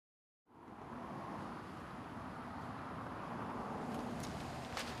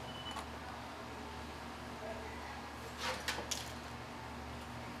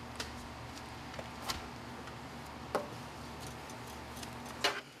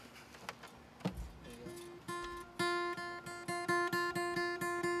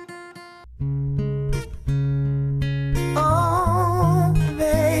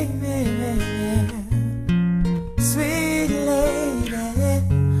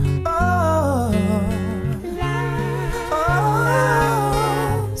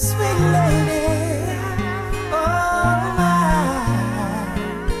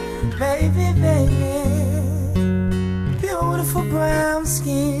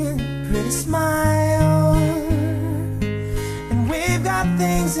pretty smile, and we've got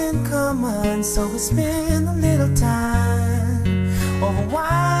things in common, so we spend a little time over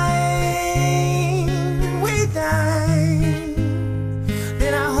wine. We dine,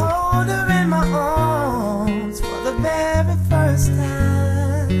 then I hold her in my arms for the very first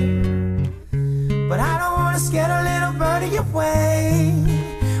time. But I don't wanna scare a little birdie away.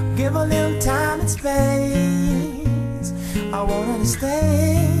 Give a little time and space. I want her to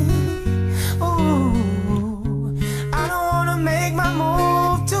stay. Ooh, I don't wanna make my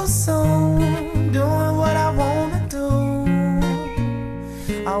move too soon. Doing what I wanna do.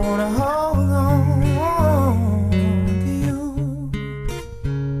 I wanna hold on to you,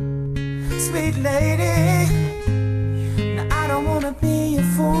 sweet lady. Now I don't wanna be a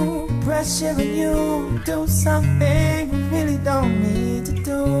fool, pressuring you to do something you really don't need to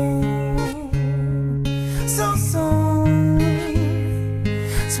do so soon.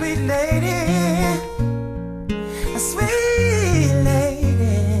 Sweet lady, a sweet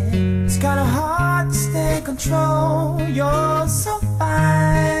lady, it's kinda hard to stay in control. You're so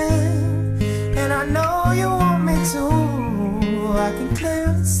fine, and I know you want me to. I can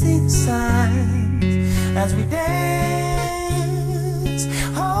clearly see the signs as we dance,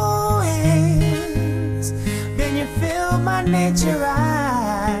 hold hands. Then you feel my nature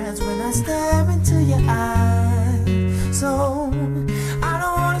eyes when I stare into your eyes. So I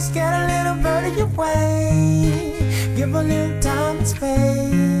don't wanna scare a little birdie away. Give a little time and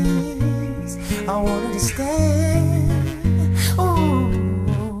space. I want her to stay.